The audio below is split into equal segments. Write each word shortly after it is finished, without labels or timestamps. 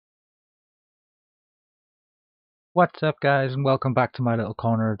What's up guys, and welcome back to my little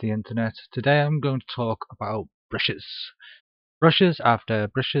corner of the internet. Today I'm going to talk about brushes. Brushes after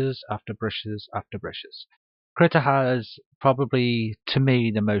brushes after brushes after brushes. Critter has probably, to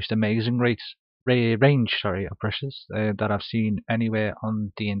me, the most amazing range of brushes that I've seen anywhere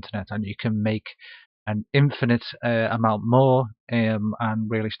on the internet, and you can make an infinite amount more and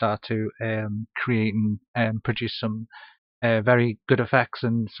really start to create and produce some very good effects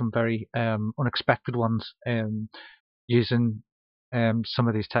and some very unexpected ones using some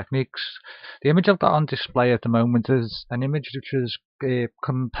of these techniques. The image I've got on display at the moment is an image which is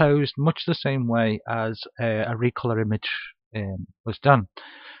composed much the same way as a recolor image was done.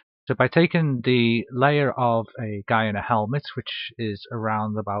 So by taking the layer of a guy in a helmet, which is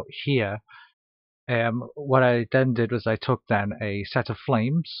around about here, what I then did was I took then a set of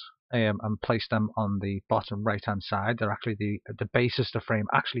flames and placed them on the bottom right hand side. They're actually the basis of the frame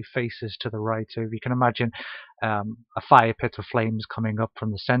actually faces to the right. So if you can imagine a fire pit of flames coming up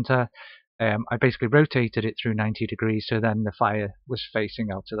from the center, I basically rotated it through 90 degrees so then the fire was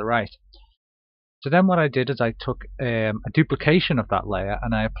facing out to the right. So then what I did is I took a duplication of that layer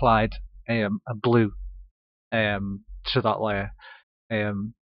and I applied a blue to that layer.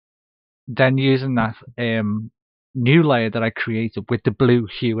 Um, then using that new layer that I created with the blue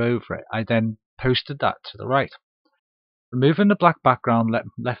hue over it, I then posted that to the right. Removing the black background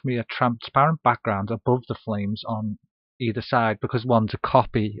left me a transparent background above the flames on either side because one's a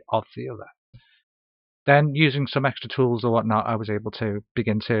copy of the other. Then using some extra tools or whatnot, I was able to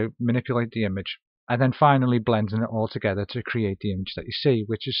begin to manipulate the image and then finally blending it all together to create the image that you see,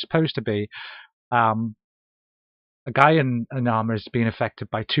 which is supposed to be um, a guy in armor is being affected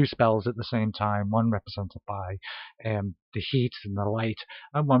by two spells at the same time, one represented by the heat and the light,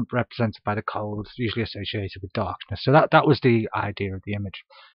 and one represented by the cold, usually associated with darkness. So that was the idea of the image.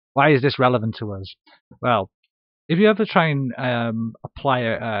 Why is this relevant to us? Well, if you ever try and apply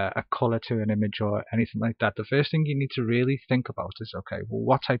a color to an image or anything like that, the first thing you need to really think about is, okay, well,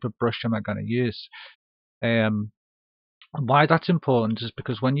 what type of brush am I going to use? Um, and why that's important is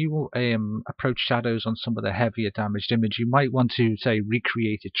because when you approach shadows on some of the heavier damaged image, you might want to, say,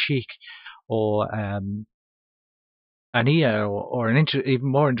 recreate a cheek or an ear or an even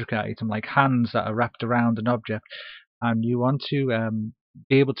more intricate item like hands that are wrapped around an object, and you want to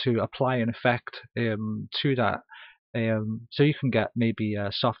be able to apply an effect to that. So you can get maybe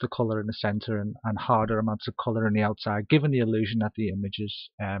a softer color in the center and harder amounts of color in the outside, giving the illusion that the image is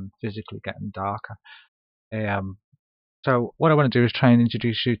physically getting darker. Um, so what I want to do is try and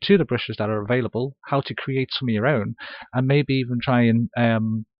introduce you to the brushes that are available, how to create some of your own, and maybe even try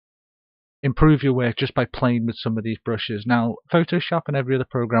and improve your work just by playing with some of these brushes. Now, Photoshop and every other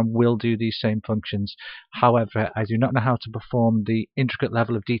program will do these same functions. However, I do not know how to perform the intricate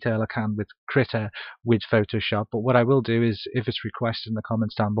level of detail I can with Critter with Photoshop. But what I will do is, if it's requested in the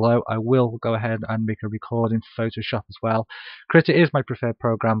comments down below, I will go ahead and make a recording for Photoshop as well. Critter is my preferred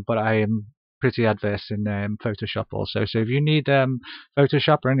program, but I am pretty adverse in Photoshop also. So if you need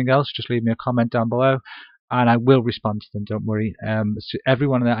Photoshop or anything else, just leave me a comment down below and I will respond to them, don't worry. So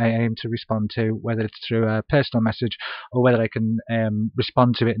everyone that I aim to respond to, whether it's through a personal message or whether I can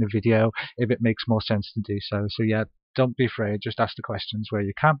respond to it in a video if it makes more sense to do so. So yeah, don't be afraid, just ask the questions where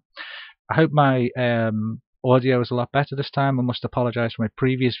you can. I hope my audio is a lot better this time. I must apologise for my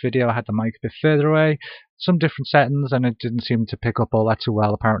previous video. I had the mic a bit further away, some different settings, and it didn't seem to pick up all that too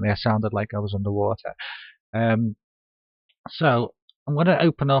well. Apparently I sounded like I was underwater. So I'm going to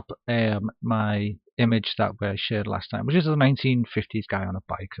open up my image that we shared last time, which is a 1950s guy on a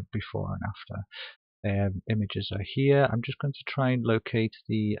bike before and after. Images are here. I'm just going to try and locate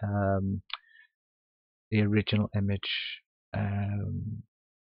the original image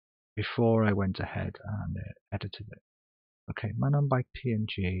before I went ahead and edited it. Okay, Man on Bike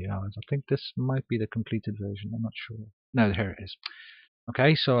PNG. I think this might be the completed version. I'm not sure. No, here it is.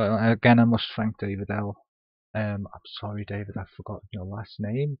 Okay, so again, I must thank David L. I'm sorry, David, I've forgotten your last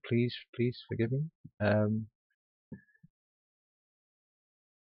name. Please forgive me.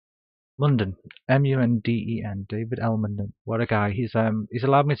 Munden, Munden, David L. Munden. What a guy! He's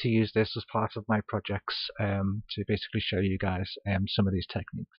allowed me to use this as part of my projects to basically show you guys some of these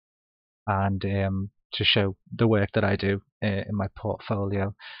techniques and to show the work that I do in my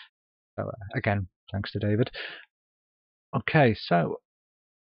portfolio. So again, thanks to David. Okay, so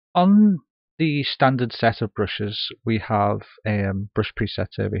on the standard set of brushes, we have brush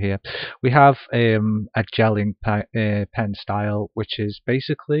presets over here. We have a gelling pen style, which is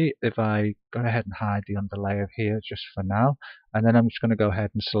basically, if I go ahead and hide the underlayer here just for now, and then I'm just going to go ahead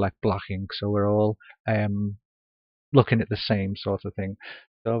and select black ink, so we're all looking at the same sort of thing.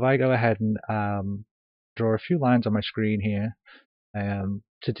 So if I go ahead and draw a few lines on my screen here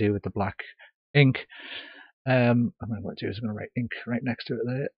to do with the black ink. I'm going to do is I'm going to write ink right next to it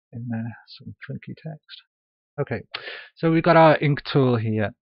there in some funky text. Okay, so we've got our ink tool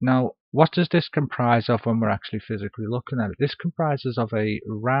here. Now, what does this comprise of when we're actually physically looking at it? This comprises of a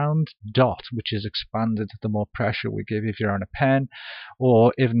round dot which is expanded the more pressure we give if you're on a pen,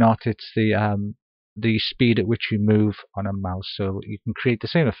 or if not, it's the speed at which you move on a mouse. So you can create the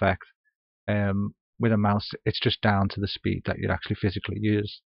same effect with a mouse. It's just down to the speed that you'd actually physically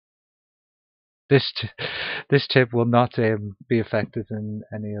use. This tip will not be affected in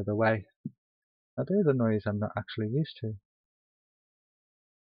any other way. Now there's a noise I'm not actually used to.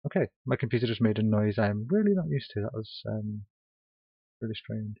 Okay, my computer just made a noise I'm really not used to. That was really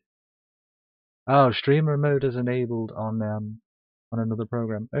strange. Oh, streamer mode is enabled on another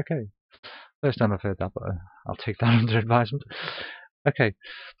program. Okay, first time I've heard that, but I'll take that under advisement. Okay,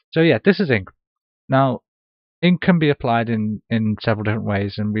 so yeah, this is ink. Now, ink can be applied in several different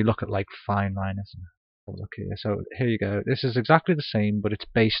ways, and we look at like fine liners. Look here. So here you go. This is exactly the same, but it's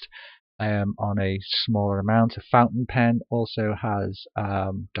based on a smaller amount. A fountain pen also has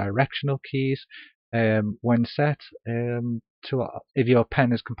directional keys when set to if your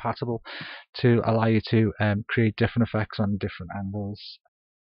pen is compatible to allow you to create different effects on different angles.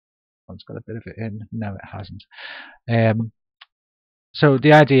 One's got a bit of it in. No, it hasn't. So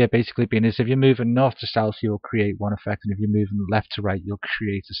the idea basically being is if you're moving north to south, you'll create one effect, and if you're moving left to right, you'll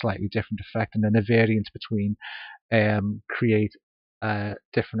create a slightly different effect, and then the variance between create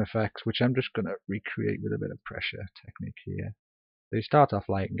different effects, which I'm just going to recreate with a bit of pressure technique here. So you start off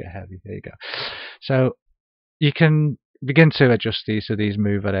light and get heavy. There you go. So you can begin to adjust these so these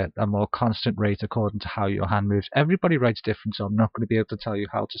move at a more constant rate according to how your hand moves. Everybody writes different, so I'm not going to be able to tell you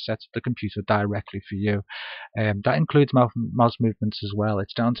how to set up the computer directly for you. That includes mouse movements as well.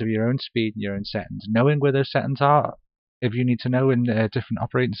 It's down to your own speed and your own settings. Knowing where those settings are, if you need to know in different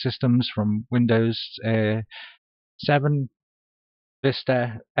operating systems from Windows 7,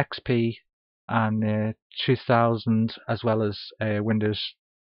 Vista, XP, and 2000, as well as Windows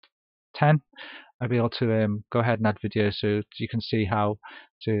 10. I'll be able to go ahead and add videos so you can see how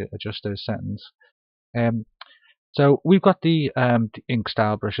to adjust those settings. So we've got the ink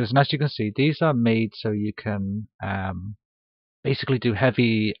style brushes, and as you can see, these are made so you can basically do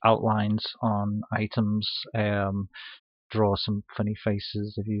heavy outlines on items, draw some funny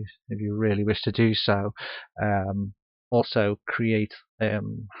faces if you really wish to do so. Also create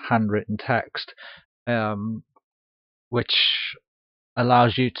handwritten text, which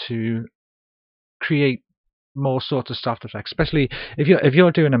allows you to create more sort of soft effects. Especially if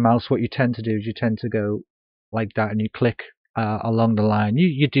you're doing a mouse, what you tend to do is you tend to go like that and you click along the line.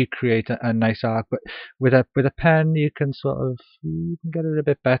 You do create a nice arc, but with a pen you can get it a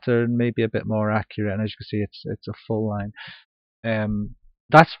bit better and maybe a bit more accurate. And as you can see, it's a full line.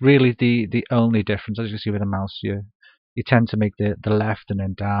 That's really the only difference. As you can see with a mouse, you tend to make the left and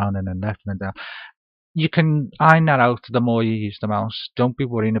then down and then left and then down. You can iron that out the more you use the mouse. Don't be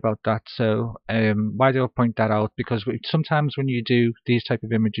worrying about that. So why do I point that out? Because sometimes when you do these type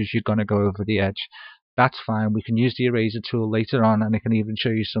of images, you're going to go over the edge. That's fine. We can use the eraser tool later on, and I can even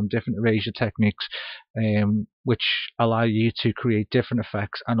show you some different erasure techniques which allow you to create different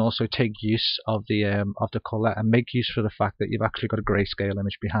effects and also take use of the color and make use for the fact that you've actually got a grayscale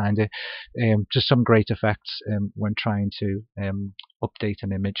image behind it. Just some great effects when trying to update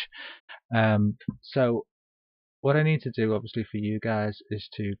an image. So what I need to do obviously for you guys is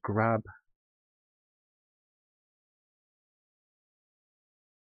to grab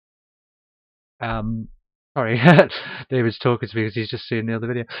sorry, David's talking to me because he's just seen the other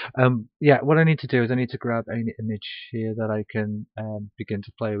video. Yeah, what I need to do is I need to grab any image here that I can begin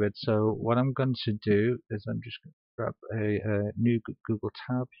to play with. So what I'm going to do is I'm just going to grab a new Google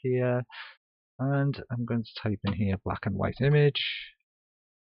tab here, and I'm going to type in here black and white image.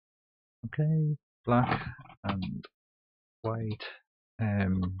 Okay, black and white. We're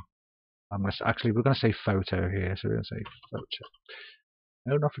going to say photo here, so we're going to say photo.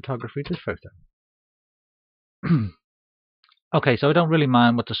 No, not photography, just photo. Okay, so I don't really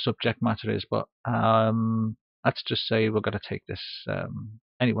mind what the subject matter is, but let's just say we're going to take this,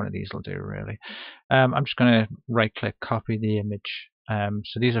 any one of these will do really. I'm just going to right click, copy the image.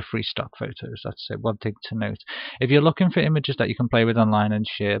 So these are free stock photos. That's one thing to note. If you're looking for images that you can play with online and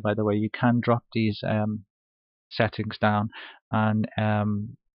share, by the way, you can drop these settings down and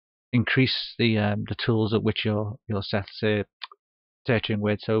increase the tools at which you're set searching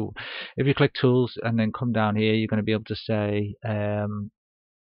with. So if you click tools and then come down here, you're going to be able to say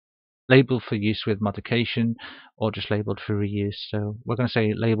labeled for use with modification or just labeled for reuse. So we're going to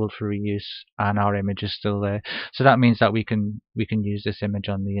say labeled for reuse, and our image is still there. So that means that we can use this image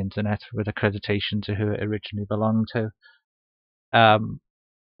on the internet with accreditation to who it originally belonged to.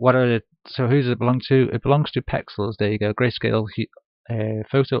 What are it? So who does it belong to? It belongs to Pexels. There you go. Grayscale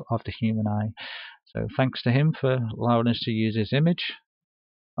photo of the human eye. So thanks to him for allowing us to use his image.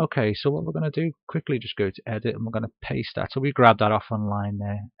 Okay, so what we're going to do, quickly just go to edit and we're going to paste that. So we grabbed that off online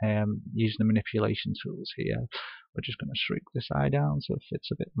there, using the manipulation tools here. We're just going to shrink this eye down so it fits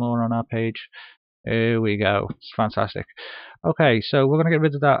a bit more on our page. Here we go. It's fantastic. Okay, so we're going to get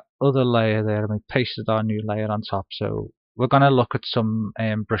rid of that other layer there and we pasted our new layer on top. So we're going to look at some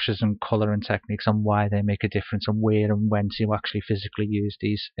brushes and colouring techniques and why they make a difference and where and when to actually physically use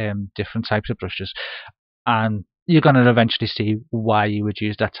these different types of brushes. And you're going to eventually see why you would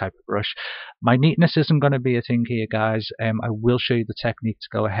use that type of brush. My neatness isn't going to be a thing here, guys. I will show you the technique to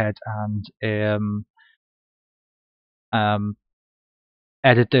go ahead and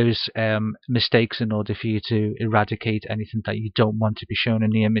edit those mistakes in order for you to eradicate anything that you don't want to be shown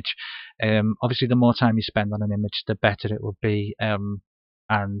in the image. Obviously, the more time you spend on an image, the better it will be, and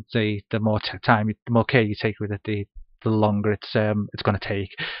the more care you take with it, the longer it's going to take.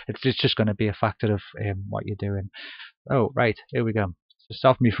 It's just going to be a factor of what you're doing. Oh, right, here we go. So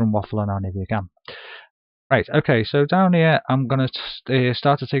stop me from waffling on if you can. Right, okay, so down here I'm going to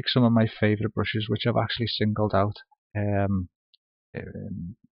start to take some of my favourite brushes, which I've actually singled out in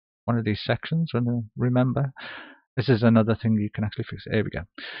one of these sections. Remember, this is another thing you can actually fix. Here we go.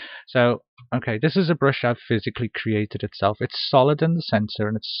 So, okay, this is a brush I've physically created itself. It's solid in the center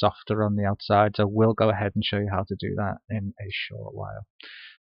and it's softer on the outside. So we'll go ahead and show you how to do that in a short while.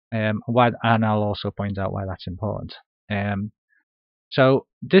 And I'll also point out why that's important. So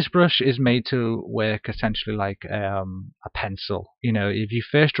this brush is made to work essentially like a pencil. You know, if you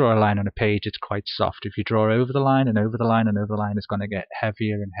first draw a line on a page, it's quite soft. If you draw over the line and over the line and over the line, it's going to get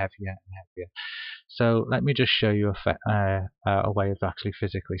heavier and heavier and heavier. So let me just show you a way of actually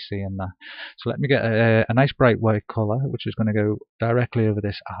physically seeing that. So let me get a nice bright white color, which is going to go directly over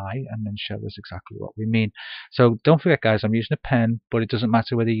this eye and then show us exactly what we mean. So don't forget, guys, I'm using a pen, but it doesn't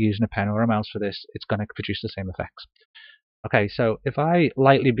matter whether you're using a pen or a mouse for this, it's going to produce the same effects. Okay, so if I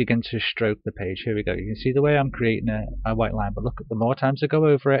lightly begin to stroke the page, here we go. You can see the way I'm creating a white line, but look, the more times I go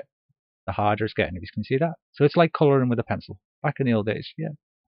over it, the harder it's getting. If you can see that. So it's like colouring with a pencil. Back in the old days, yeah.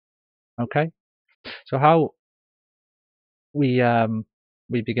 Okay, so how we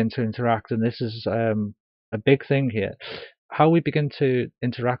begin to interact, and this is a big thing here. How we begin to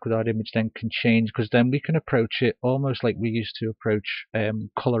interact with our image then can change, because then we can approach it almost like we used to approach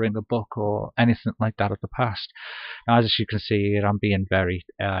colouring a book or anything like that of the past. Now, as you can see here, I'm being very,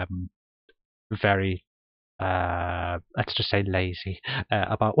 let's just say lazy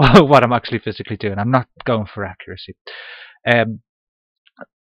about what I'm actually physically doing. I'm not going for accuracy.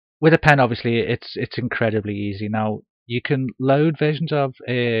 With a pen, obviously, it's incredibly easy. Now, you can load versions of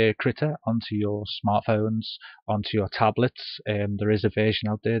Krita onto your smartphones, onto your tablets. There is a version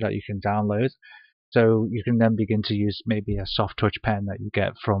out there that you can download. So you can then begin to use maybe a soft touch pen that you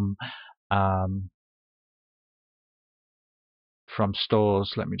get from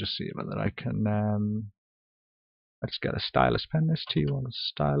stores. Let me just see whether I can. Let's get a stylus pen. This to you on a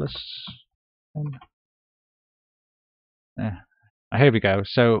stylus pen. Here we go.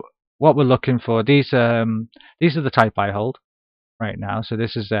 So what we're looking for, these are the type I hold right now. So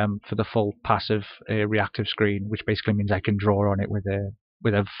this is for the full passive reactive screen, which basically means I can draw on it with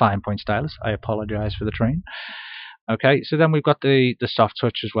a fine point stylus. I apologize for the train. Okay, so then we've got the soft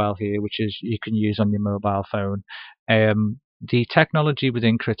touch as well here, which is you can use on your mobile phone. The technology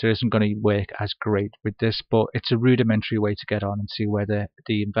within Krita isn't going to work as great with this, but it's a rudimentary way to get on and see whether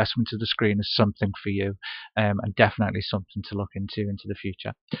the investment of the screen is something for you, and definitely something to look into the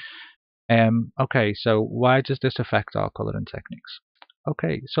future. Okay, so why does this affect our colouring techniques?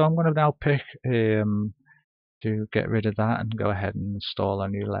 Okay, so I'm going to now pick to get rid of that and go ahead and install a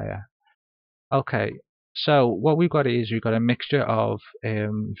new layer. Okay, so what we've got is we've got a mixture of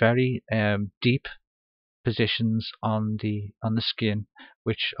very deep positions on the skin,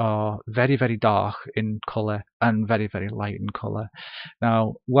 which are very, very dark in color and very, very light in color.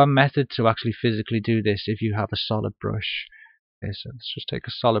 Now, one method to actually physically do this, if you have a solid brush, is let's just take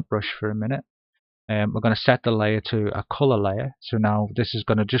a solid brush for a minute. We're going to set the layer to a color layer. So now this is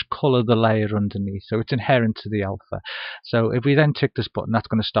going to just color the layer underneath. So it's inherent to the alpha. So if we then tick this button, that's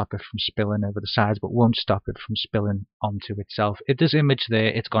going to stop it from spilling over the sides, but won't stop it from spilling onto itself. If there's image there,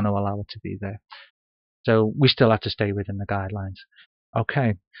 it's going to allow it to be there. So we still have to stay within the guidelines.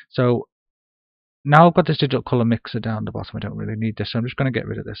 Okay, so Now I've got this digital color mixer down the bottom. I don't really need this, so I'm just going to get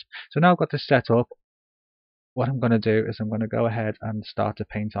rid of this. So now I've got this set up. What I'm going to do is I'm going to go ahead and start to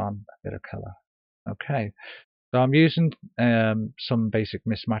paint on a bit of color. Okay, so I'm using some basic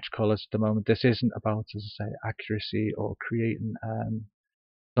mismatch colors at the moment. This isn't about, as I say, accuracy or creating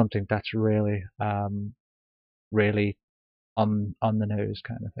something that's really, really on the nose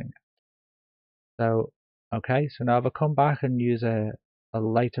kind of thing. So, okay, so now if I come back and use a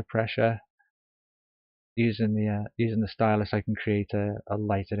lighter pressure, using the stylus, I can create a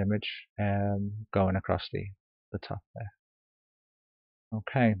lighter image going across the top there.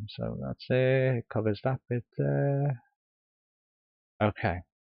 Okay, so that's it. It covers that bit there. Okay,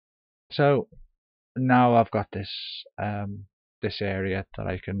 so now I've got this area that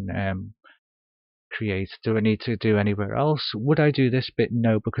I can create. Do I need to do anywhere else? Would I do this bit?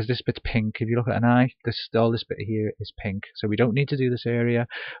 No, because this bit's pink. If you look at an eye, all this bit here is pink. So we don't need to do this area.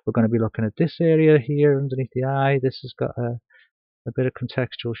 We're going to be looking at this area here underneath the eye. This has got a bit of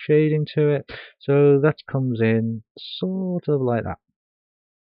contextual shading to it. So that comes in sort of like that.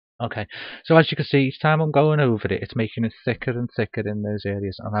 Okay, so as you can see, each time I'm going over it, it's making it thicker and thicker in those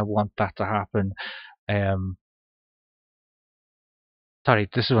areas, and I want that to happen. Sorry,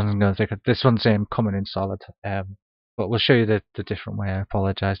 this one's going thicker. This one's coming in solid. But we'll show you the different way. I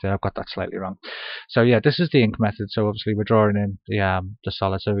apologise there, I've got that slightly wrong. So yeah, this is the ink method. So obviously we're drawing in the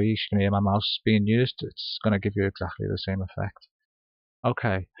solid. So you can hear my mouse being used. It's going to give you exactly the same effect.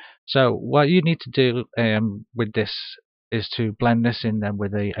 Okay, so what you need to do with this is to blend this in then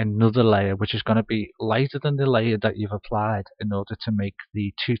with another layer, which is going to be lighter than the layer that you've applied, in order to make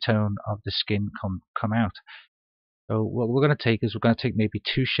the two-tone of the skin come out. So what we're going to take is we're going to take maybe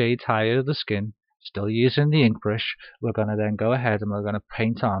 2 shades higher the skin, still using the ink brush. We're going to then go ahead and we're going to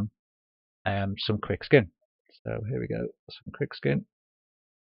paint on some quick skin. So here we go, some quick skin.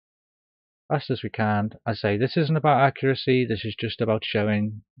 Fast as we can. I say this isn't about accuracy. This is just about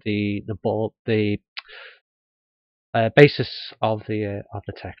showing the basis of the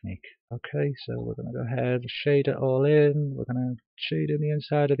technique. Okay, so we're going to go ahead, shade it all in. We're going to shade in the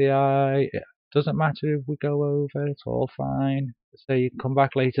inside of the eye. It doesn't matter if we go over. It's all fine. So you can come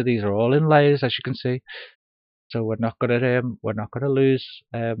back later. These are all in layers, as you can see. So we're not going to lose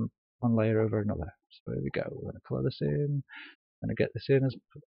one layer over another. So here we go. We're going to color this in. We're going to get this in as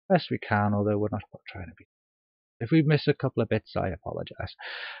best we can, although we're not trying to be. If we miss a couple of bits, I apologise.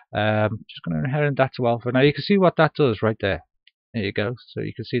 Just going to inherit that to alpha. Now you can see what that does right there. There you go. So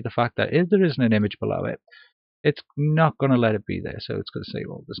you can see the fact that if there isn't an image below it, it's not going to let it be there. So it's going to say,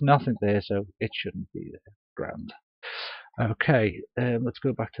 well, there's nothing there, so it shouldn't be there. Grand. Okay, let's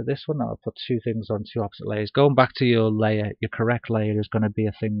go back to this one. I'll put 2 things on 2 opposite layers. Going back to your layer, your correct layer is going to be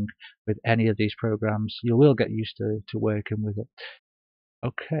a thing with any of these programs. You will get used to working with it.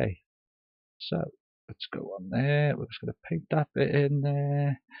 Okay, so let's go on there. We're just going to paint that bit in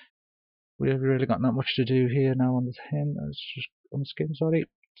there. We haven't really got that much to do here now on the skin. Let's just on the skin, sorry.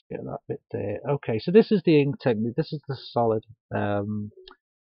 Let's get that bit there. Okay, so this is the ink technique. This is the solid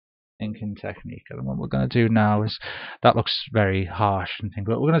inking technique. And what we're going to do now is, that looks very harsh and things,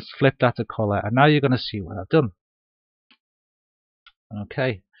 but we're going to flip that to color, and now you're going to see what I've done.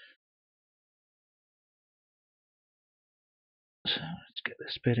 Okay. So let's get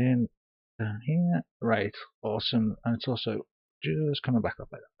this bit in down here. Right, awesome. And it's also just coming back up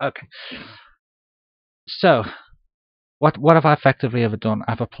like that. Okay. So what have I effectively ever done?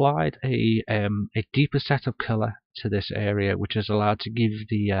 I've applied a deeper set of color to this area, which is allowed to give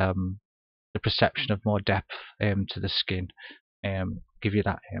the perception of more depth to the skin, give you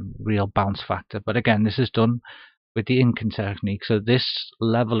that real bounce factor. But again, this is done with the inking technique, so this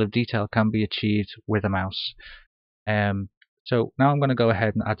level of detail can be achieved with a mouse. So now I'm going to go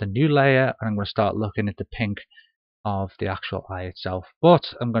ahead and add a new layer, and I'm going to start looking at the pink of the actual eye itself.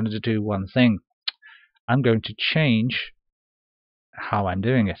 But I'm going to do one thing. I'm going to change how I'm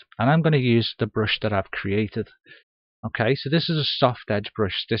doing it, and I'm going to use the brush that I've created. Okay, so this is a soft edge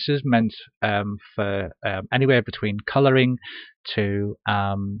brush. This is meant for anywhere between colouring to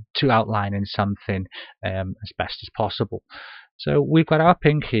outlining something as best as possible. So we've got our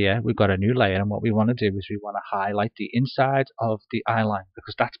pink here, we've got a new layer, and what we want to do is we want to highlight the inside of the eye line,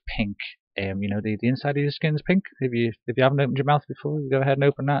 because that's pink. You know, the inside of your skin is pink. If you haven't opened your mouth before, you go ahead and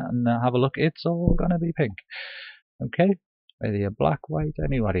open that and have a look. It's all gonna be pink. Okay, whether you're black, white,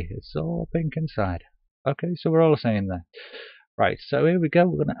 anybody, it's all pink inside. Okay, so we're all the same there. Right, so here we go.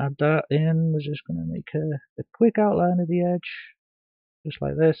 We're going to add that in. We're just going to make a quick outline of the edge, just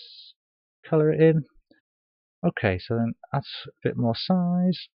like this. Color it in. Okay, so then that's a bit more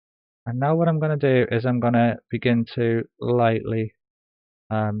size. And now what I'm going to do is I'm going to begin to lightly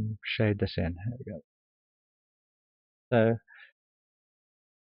shade this in. Here we go. So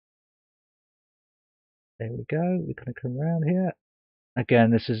there we go. We're going to come around here.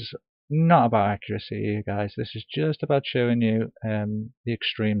 Again, this is not about accuracy, you guys. This is just about showing you the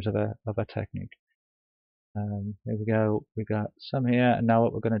extremes of a technique. Here we go. We got some here, and now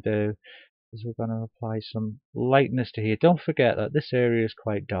what we're going to do is we're going to apply some lightness to here. Don't forget that this area is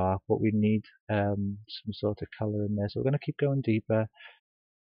quite dark, but we need some sort of color in there. So we're going to keep going deeper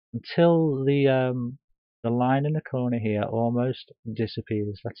until the line in the corner here almost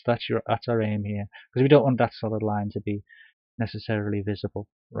disappears. That's our aim here, because we don't want that solid line to be necessarily visible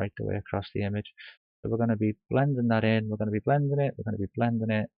right the way across the image. So we're going to be blending that in. We're going to be blending it. We're going to be blending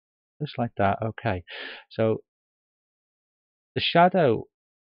it just like that. Okay, so the shadow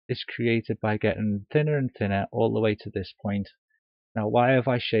is created by getting thinner and thinner all the way to this point. Now, why have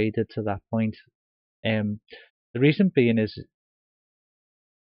I shaded to that point? The reason being is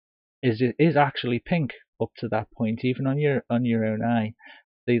it is actually pink up to that point, even on your own eye.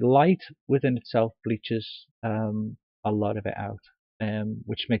 The light within itself bleaches a lot of it out,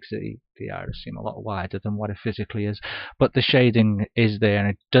 which makes the iris seem a lot wider than what it physically is. But the shading is there,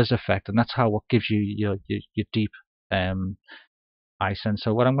 and it does affect, and that's how what gives you your deep eye sense.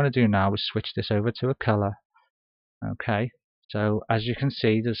 So what I'm going to do now is switch this over to a color. Okay, so as you can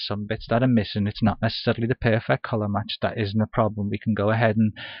see, there's some bits that are missing. It's not necessarily the perfect color match. That isn't a problem. We can go ahead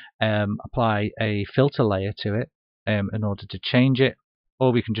and apply a filter layer to it in order to change it,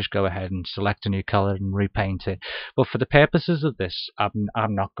 or we can just go ahead and select a new color and repaint it. But for the purposes of this,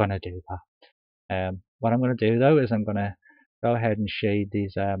 I'm not going to do that. What I'm going to do though is I'm going to go ahead and shade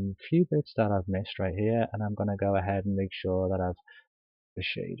these few bits that I've missed right here, and I'm going to go ahead and make sure that I've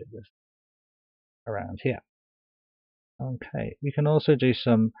shaded this around here. Okay, we can also do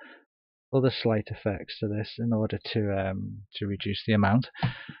some other slight effects to this in order to reduce the amount.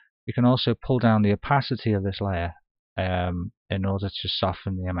 We can also pull down the opacity of this layer in order to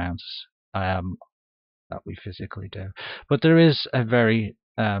soften the amounts that we physically do. But there is a very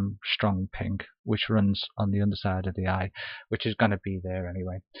strong pink which runs on the underside of the eye, which is going to be there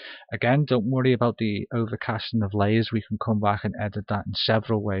anyway. Again, don't worry about the overcasting of layers. We can come back and edit that in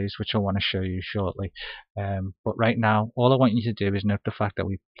several ways, which I want to show you shortly. But right now, all I want you to do is note the fact that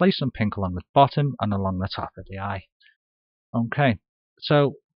we place some pink along the bottom and along the top of the eye. Okay,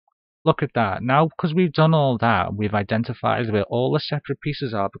 so look at that. Now, because we've done all that, we've identified where all the separate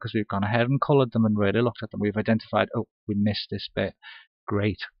pieces are, because we've gone ahead and coloured them and really looked at them. We've identified, oh, we missed this bit.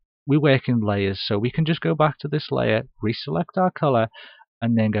 Great. We work in layers, so we can just go back to this layer, reselect our colour,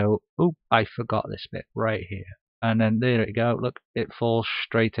 and then go, oh, I forgot this bit right here. And then there we go. Look, it falls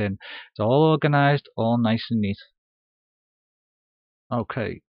straight in. It's all organised, all nice and neat.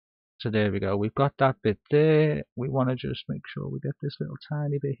 Okay. So there we go, we've got that bit there. We want to just make sure we get this little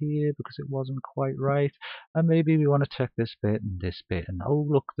tiny bit here because it wasn't quite right. And maybe we want to check this bit and this bit, and oh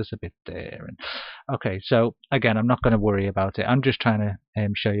look, there's a bit there. And okay, so again, I'm not going to worry about it. I'm just trying to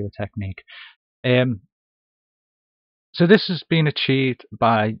show you a technique. So this has been achieved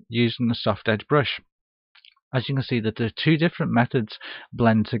by using the soft edge brush. As you can see, that the two different methods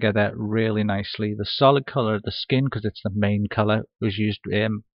blend together really nicely. The solid color of the skin, because it's the main color, was used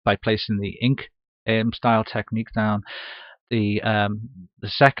by placing the ink style technique down. The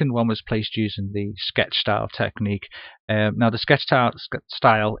second one was placed using the sketch style technique. Now the sketch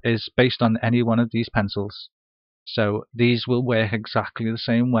style is based on any one of these pencils. So these will work exactly the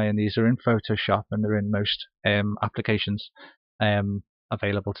same way, and these are in Photoshop and they're in most applications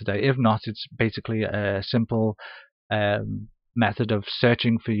available today. If not, it's basically a simple method of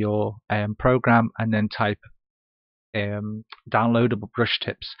searching for your program and then type downloadable brush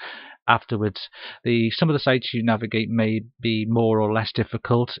tips afterwards. Some of the sites you navigate may be more or less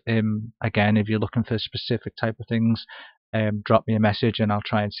difficult. Again, if you're looking for specific type of things, drop me a message and I'll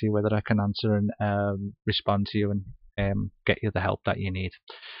try and see whether I can answer and respond to you and get you the help that you need.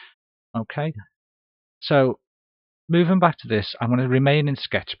 Okay, so moving back to this, I'm going to remain in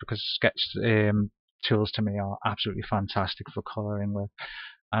Sketch because Sketch tools to me are absolutely fantastic for colouring with.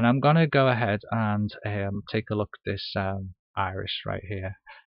 And I'm going to go ahead and take a look at this iris right here.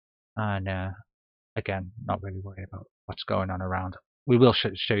 And again, not really worry about what's going on around. We will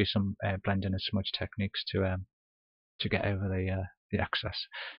show you some blending and smudge techniques to get over the excess.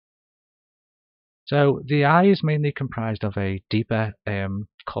 So the eye is mainly comprised of a deeper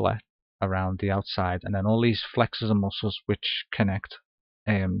colour around the outside, and then all these flexors and muscles which connect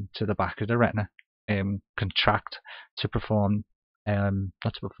to the back of the retina contract to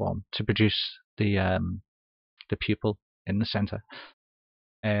to produce the pupil in the center.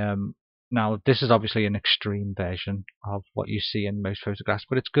 Now, this is obviously an extreme version of what you see in most photographs,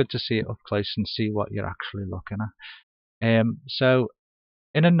 but it's good to see it up close and see what you're actually looking at. So,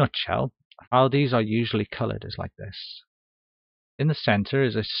 in a nutshell, how these are usually coloured is like this. In the center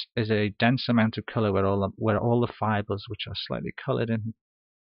is a dense amount of color where all the fibers, which are slightly colored in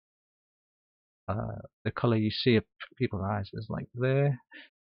the color you see of people's eyes, is like there.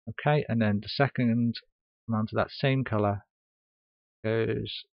 Okay, and then the second amount of that same color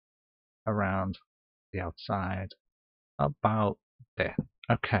goes around the outside about there.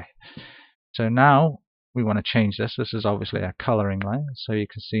 Okay, so now we want to change this. This is obviously a coloring line, so you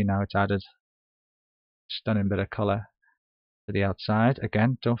can see now it's added stunning bit of color to the outside.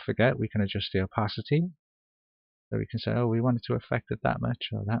 Again, don't forget we can adjust the opacity, so we can say, oh, we want it to affect it that much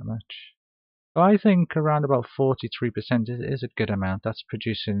or that much. So I think around about 43% is a good amount. That's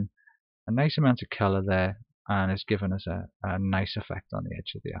producing a nice amount of color there, and it's given us a nice effect on the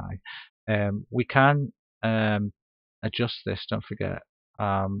edge of the eye. We can adjust this, don't forget,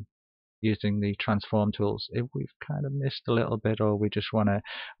 using the transform tools if we've kind of missed a little bit, or we just want to,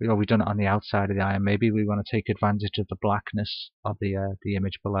 or we've done it on the outside of the eye, and maybe we want to take advantage of the blackness of the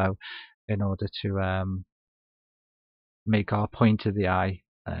image below in order to make our point of the eye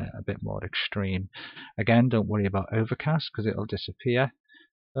a bit more extreme. Again, don't worry about overcast because it'll disappear.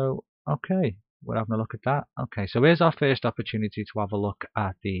 So, okay, we're having a look at that. Okay, so here's our first opportunity to have a look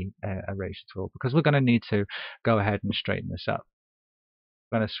at the eraser tool, because we're going to need to go ahead and straighten this up.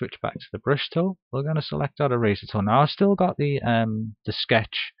 We're going to switch back to the brush tool. We're going to select our eraser tool. Now I've still got the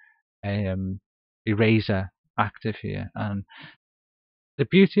sketch eraser active here, and the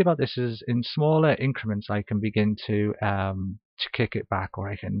beauty about this is in smaller increments I can begin to kick it back, or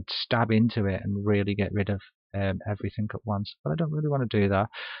I can stab into it and really get rid of everything at once, but I don't really want to do that.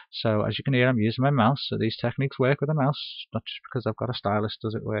 So as you can hear, I'm using my mouse, so these techniques work with a mouse, not just because I've got a stylus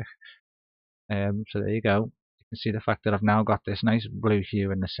does it work. So there you go. You can see the fact that I've now got this nice blue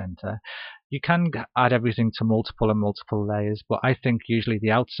hue in the center. You can add everything to multiple and multiple layers, but I think usually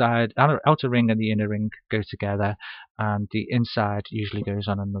the outer ring and the inner ring go together, and the inside usually goes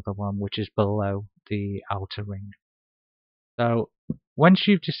on another one which is below the outer ring. So once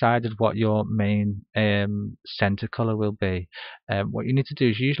you've decided what your main center color will be, what you need to do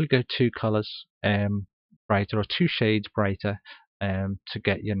is usually go 2 colors brighter, or 2 shades brighter, to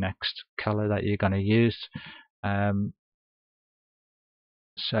get your next color that you're going to use.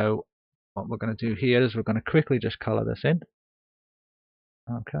 So what we're going to do here is we're going to quickly just color this in.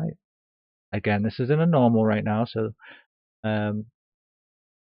 Okay, again, this is in a normal right now, so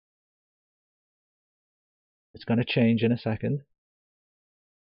it's going to change in a second.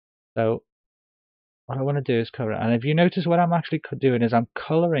 So what I want to do is color it, and if you notice what I'm actually doing is I'm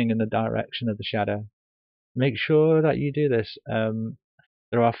coloring in the direction of the shadow. Make sure that you do this.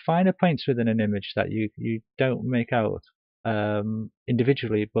 There are finer points within an image that you don't make out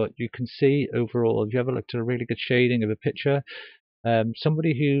individually, but you can see overall. If you ever looked at a really good shading of a picture,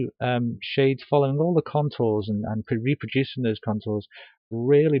 somebody who shades following all the contours and reproducing those contours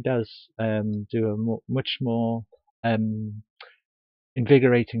really does do a much more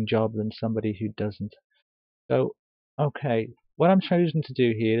invigorating job than somebody who doesn't. So, okay, what I'm choosing to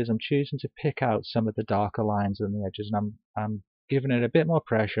do here is I'm choosing to pick out some of the darker lines on the edges, and I'm giving it a bit more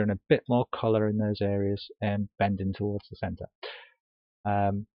pressure and a bit more color in those areas, and bending towards the center.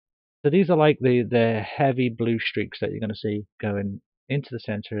 So these are like the heavy blue streaks that you're going to see going into the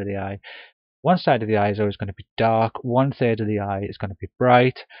center of the eye. One side of the eye is always going to be dark, 1/3 of the eye is going to be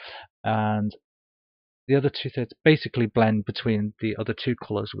bright, and the other 2/3 basically blend between the other 2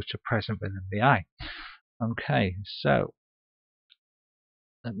 colors which are present within the eye. Okay, so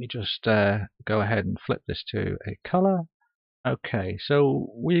let me just go ahead and flip this to a color. Okay,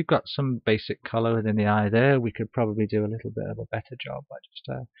 so we've got some basic color within the eye there. We could probably do a little bit of a better job by just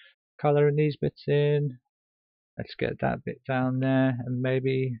coloring these bits in. Let's get that bit down there, and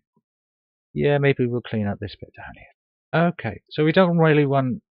maybe we'll clean up this bit down here. Okay, so we don't really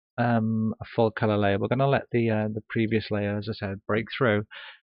want a full color layer. We're going to let the previous layer, as I said, break through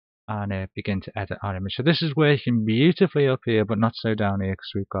and begin to edit our image. So this is working beautifully up here, but not so down here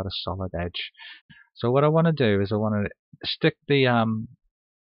because we've got a solid edge. So what I want to do is I want to stick the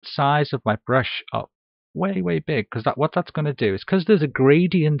size of my brush up way big, because what that's going to do is, because there's a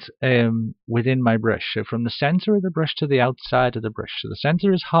gradient within my brush, so from the center of the brush to the outside of the brush. So the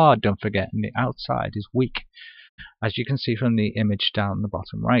center is hard, don't forget, and the outside is weak, as you can see from the image down the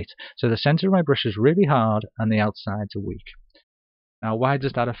bottom right. So the center of my brush is really hard and the outsides are weak. Now why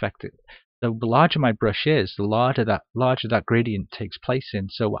does that affect it? The larger my brush is, the larger that gradient takes place in.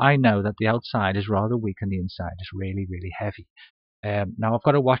 So I know that the outside is rather weak and the inside is really heavy. Now I've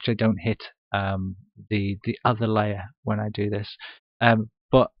got to watch I don't hit the other layer when I do this,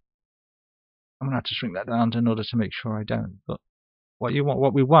 but I'm gonna have to shrink that down in order to make sure I don't. But what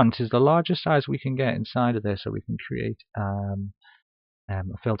we want is the largest size we can get inside of this, so we can create a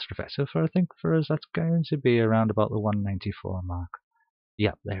filter effect. So I think for us that's going to be around about the 194 mark.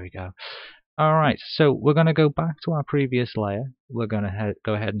 Yep, there we go. Alright, so we're going to go back to our previous layer. We're going to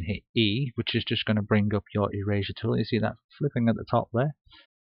go ahead and hit E, which is just going to bring up your eraser tool. You see that flipping at the top there?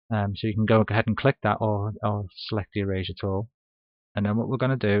 So you can go ahead and click that or select the eraser tool. And then what we're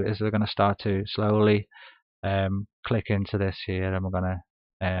going to do is we're going to start to slowly click into this here, and we're going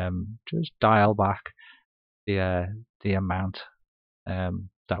to just dial back the amount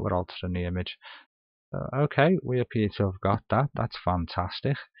that would alter in the image. So, okay, we appear to have got that. That's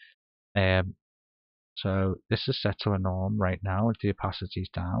fantastic. So this is set to a norm right now. If the opacity is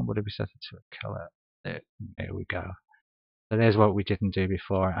down, what if we set it to a color? There we go. So there's what we didn't do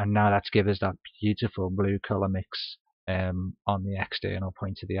before, and now that's given us that beautiful blue color mix on the external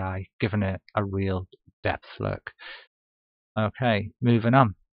point of the eye, giving it a real depth look. Okay, moving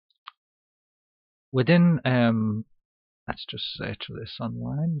on. Within, let's just search for this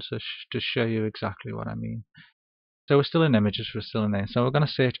online so to show you exactly what I mean. So we're still in images, we're still in there. So we're going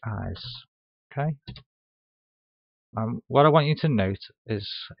to search eyes. Okay. What I want you to note is,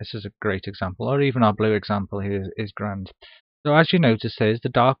 this is a great example, or even our blue example here is grand. So as you notice, there's the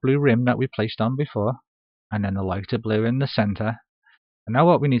dark blue rim that we placed on before, and then the lighter blue in the center. And now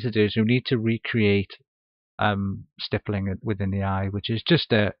what we need to do is we need to recreate stippling within the eye, which is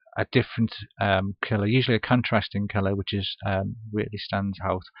just a different color, usually a contrasting color, which is really stands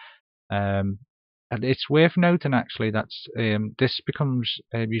out. And it's worth noting actually that this becomes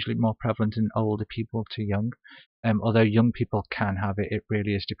usually more prevalent in older people to young. Although young people can have it, it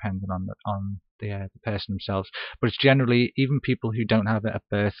really is dependent on the person themselves. But it's generally, even people who don't have it at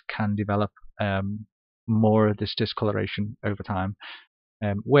birth can develop more of this discoloration over time.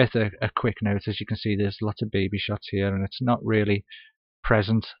 Worth a quick note, as you can see, there's lots of baby shots here, and it's not really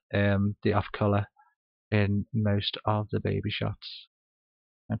present, the off color, in most of the baby shots.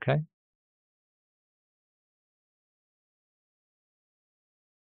 Okay.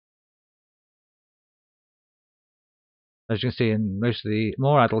 As you can see, in most of the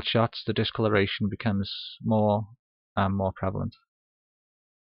more adult shots, the discoloration becomes more and more prevalent.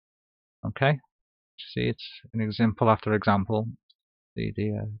 Okay, see, it's an example after example.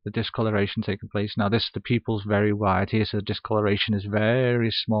 The discoloration taking place. Now the pupil's very wide here, so the discoloration is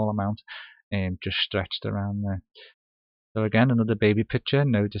very small amount and just stretched around there. So again, another baby picture,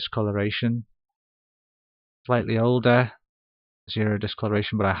 no discoloration. Slightly older, zero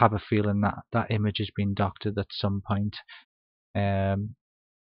discoloration, but I have a feeling that that image has been doctored at some point.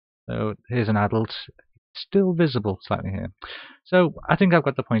 So here's an adult, still visible slightly here. So I think I've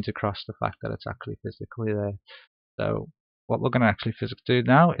got the point across, the fact that it's actually physically there. So what we're going to actually physically do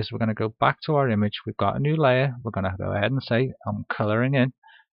now is we're going to go back to our image. We've got a new layer. We're going to go ahead and say I'm coloring in.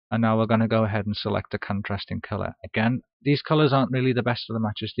 And now we're going to go ahead and select a contrasting color. Again, these colors aren't really the best of the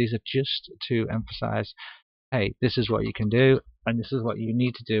matches. These are just to emphasize, hey, this is what you can do, and this is what you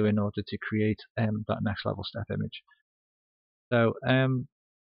need to do in order to create that next level step image. So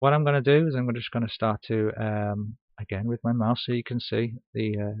what I'm going to do is I'm just going to start to, again with my mouse, so you can see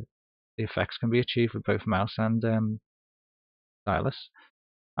the effects can be achieved with both mouse and stylus.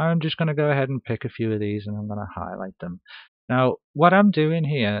 I'm just going to go ahead and pick a few of these, and I'm going to highlight them. Now, what I'm doing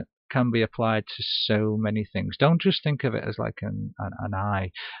here can be applied to so many things. Don't just think of it as like an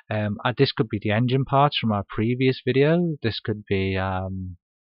eye. This could be the engine parts from our previous video. This could be a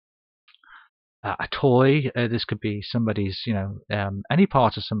toy. This could be somebody's, any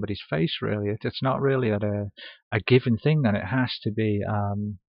part of somebody's face. Really, it's not really a given thing, and it has to be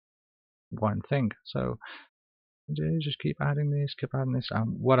one thing. So just keep adding this, keep adding this.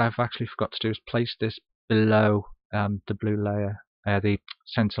 What I've actually forgot to do is place this below the blue layer, the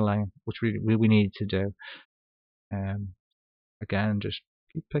center layer, which we need to do. Again, just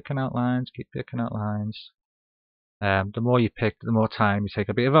keep picking out lines, keep picking out lines. The more you pick, the more time you take.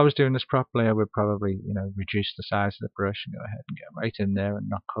 If I was doing this properly, I would probably, reduce the size of the brush and go ahead and get right in there and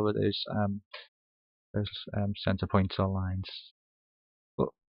not cover those center points or lines. But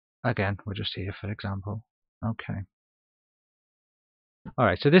again, we're just here for example. Okay.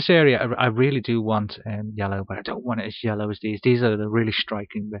 Alright, so this area I really do want yellow, but I don't want it as yellow as these. These are the really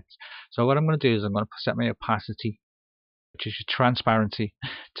striking bits. So what I'm going to do is I'm going to set my opacity, which is your transparency,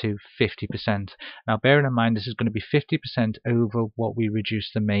 to 50%. Now bearing in mind this is going to be 50% over what we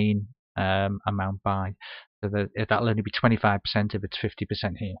reduce the main amount by. So that'll only be 25% if it's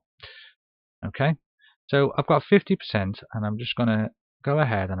 50% here. Okay, So I've got 50%, and I'm just going to go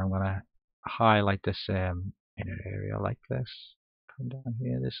ahead and I'm going to highlight this inner area like this. Come down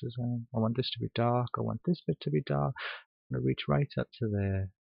here. This is I want this to be dark. I want this bit to be dark. I'm going to reach right up to there.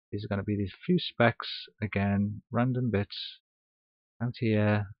 These are going to be these few specks again, random bits out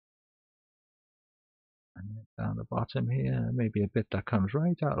here and down the bottom here. Maybe a bit that comes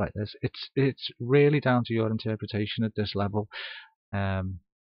right out like this. It's really down to your interpretation at this level.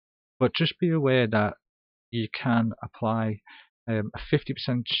 But just be aware that you can apply a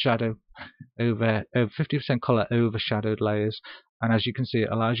 50% shadow over 50% color over shadowed layers, and as you can see, it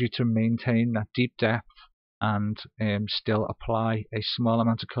allows you to maintain that deep depth and still apply a small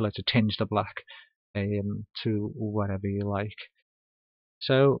amount of color to tinge the black to whatever you like.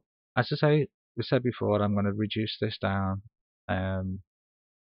 So, as I say, we said before, I'm going to reduce this down.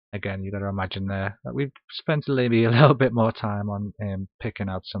 Again, you've got to imagine there that we've spent maybe a little bit more time on picking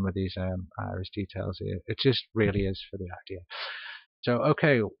out some of these iris details here. It just really is for the idea. So,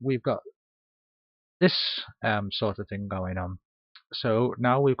 okay, we've got this sort of thing going on. So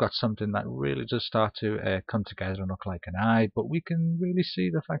now we've got something that really does start to come together and look like an eye, but we can really see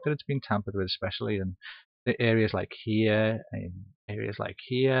the fact that it's been tampered with, especially in the areas like here, in areas like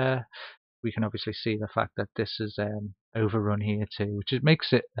here. We can obviously see the fact that this is overrun here too, which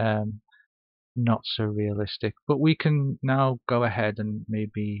makes it not so realistic. But we can now go ahead and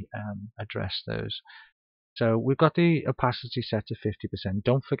maybe address those. So we've got the opacity set to 50%.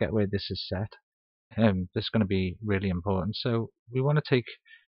 Don't forget where this is set. This is going to be really important. So we want to take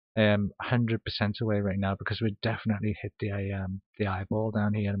 100% away right now because we definitely hit the eyeball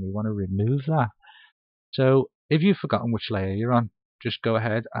down here, and we want to remove that. So if you've forgotten which layer you're on, just go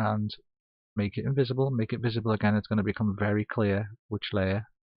ahead and make it invisible. Make it visible again. It's going to become very clear which layer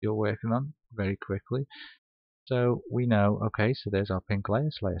you're working on very quickly. So we know, okay, so there's our pink layer,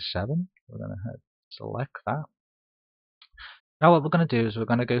 it's layer 7. We're going to select that. Now what we're going to do is we're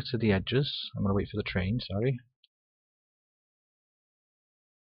going to go to the edges. I'm going to wait for the train, sorry.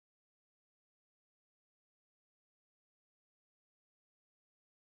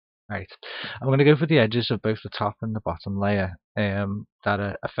 Right, I'm going to go for the edges of both the top and the bottom layer that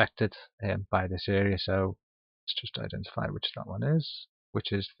are affected by this area. So let's just identify which that one is,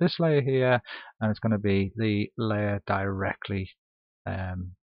 which is this layer here, and it's going to be the layer directly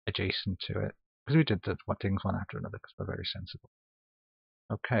adjacent to it, because we did things one after another because we're very sensible.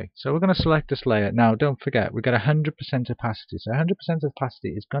 Okay, so we're going to select this layer. Now don't forget, we've got 100% opacity, so 100%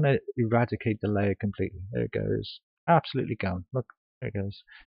 opacity is going to eradicate the layer completely. There it goes, absolutely gone. Look, there it goes.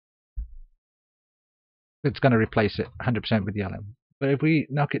 It's going to replace it 100% with yellow. But if we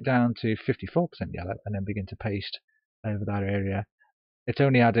knock it down to 54% yellow and then begin to paste over that area, it's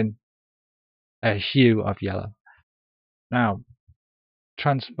only adding a hue of yellow. Now,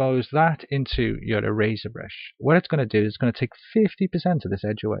 transpose that into your eraser brush. What it's going to do is it's going to take 50% of this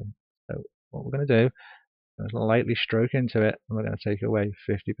edge away. So what we're going to do is lightly stroke into it, and we're going to take away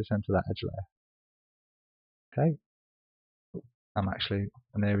 50% of that edge layer. Okay. And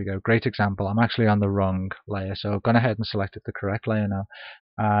there we go, great example. I'm actually on the wrong layer, so I've gone ahead and selected the correct layer now,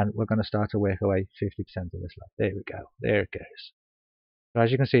 and we're going to start to work away 50% of this layer. There we go, there it goes. So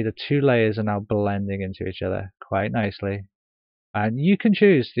as you can see, the two layers are now blending into each other quite nicely, and you can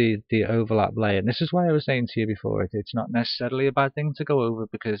choose the overlap layer. And this is why I was saying to you before, it's not necessarily a bad thing to go over,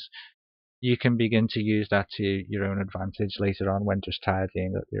 because you can begin to use that to your own advantage later on when just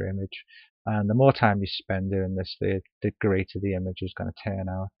tidying up your image. And the more time you spend doing this, the greater the image is going to turn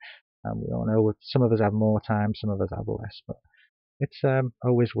out. And we all know some of us have more time, some of us have less, but it's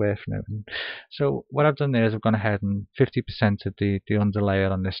always worth noting. So what I've done there is I've gone ahead and 50% of the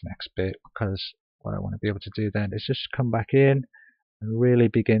underlayer on this next bit, because what I want to be able to do then is just come back in and really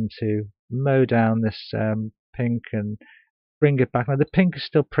begin to mow down this pink and bring it back. Now the pink is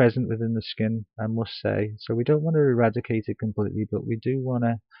still present within the skin, I must say, so we don't want to eradicate it completely, but we do want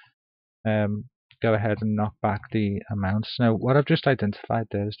to go ahead and knock back the amounts. Now what I've just identified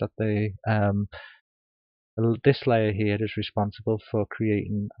there is that this layer here is responsible for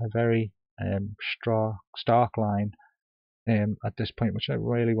creating a very stark line at this point, which I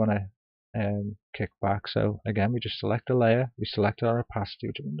really want to kick back. So again, we just select a layer, we select our opacity,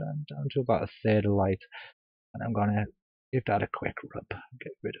 which I'm down to about a third of light, and I'm going to give that a quick rub,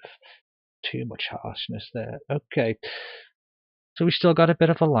 get rid of too much harshness there. Okay, so we still got a bit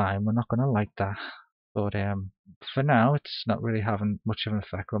of a line, we're not going to like that, but for now it's not really having much of an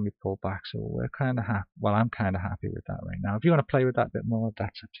effect when we pull back, so we're kind of happy. Well, I'm kind of happy with that right now. If you want to play with that a bit more,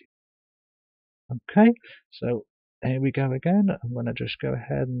 that's up to you. Okay, so here we go again. I'm going to just go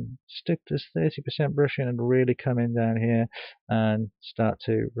ahead and stick this 30% brush in and really come in down here and start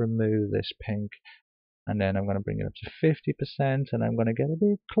to remove this pink and then I'm going to bring it up to 50%, and I'm going to get a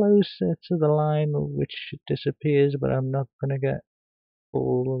bit closer to the line which disappears, but I'm not going to get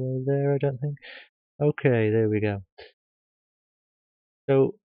all the way there, I don't think. Okay, there we go.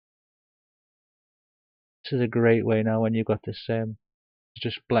 So this is a great way now when you've got this to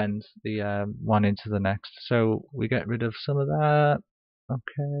just blend the one into the next. So we get rid of some of that.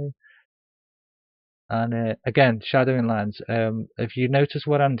 Okay. And again, shadowing lines. If you notice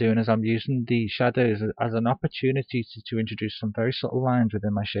what I'm doing is I'm using the shadows as an opportunity to introduce some very subtle lines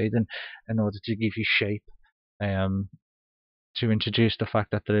within my shading in order to give you shape. To introduce the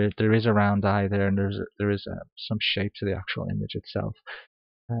fact that there is a round eye there, and there is some shape to the actual image itself.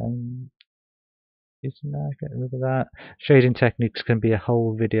 Using that, getting rid of that. Shading techniques can be a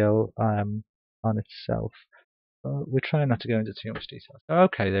whole video on itself. We're trying not to go into too much detail.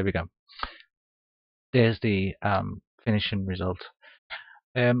 Okay, there we go. There's the finishing result.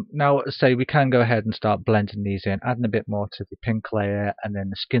 Now, say we can go ahead and start blending these in, adding a bit more to the pink layer and then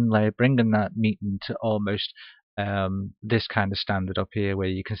the skin layer, bringing that meeting to almost this kind of standard up here, where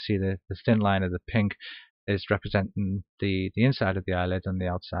you can see the thin line of the pink is representing the inside of the eyelid, and the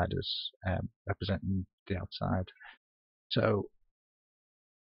outside is representing the outside. So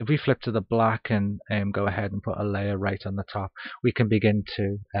if we flip to the black and go ahead and put a layer right on the top, we can begin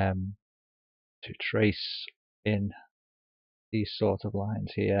to trace in these sort of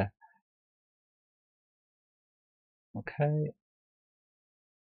lines here. Okay.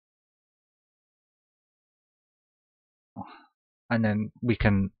 And then we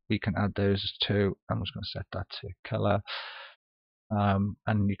can add those too. I'm just going to set that to color,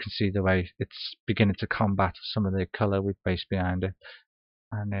 and you can see the way it's beginning to combat some of the color we've placed behind it,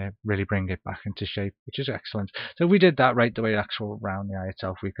 and really bring it back into shape, which is excellent. So if we did that right the way actual around the eye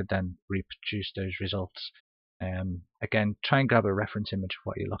itself, we could then reproduce those results. Again, try and grab a reference image of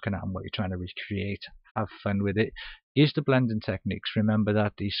what you're looking at and what you're trying to recreate. Have fun with it. Use the blending techniques. Remember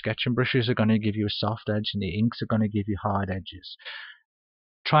that the sketching brushes are going to give you a soft edge and the inks are going to give you hard edges.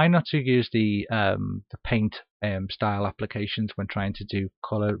 Try not to use the paint style applications when trying to do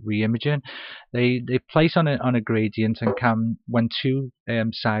color reimaging. They place on a gradient, and can, when two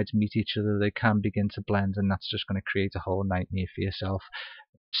sides meet each other, they can begin to blend, and that's just going to create a whole nightmare for yourself.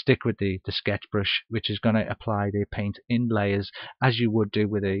 Stick with the sketch brush, which is going to apply the paint in layers as you would do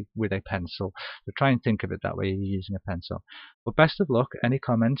with a pencil. So try and think of it that way, you're using a pencil. But best of luck. Any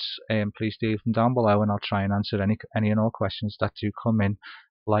comments, please do leave them down below, and I'll try and answer any and all questions that do come in.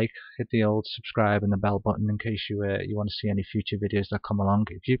 Hit the old subscribe and the bell button in case you want to see any future videos that come along.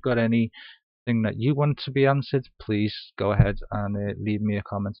 If you've got anything that you want to be answered, please go ahead and leave me a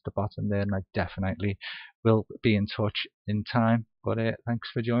comment at the bottom there, and I definitely will be in touch in time. But thanks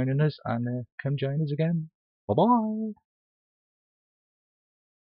for joining us, and come join us again. Bye bye.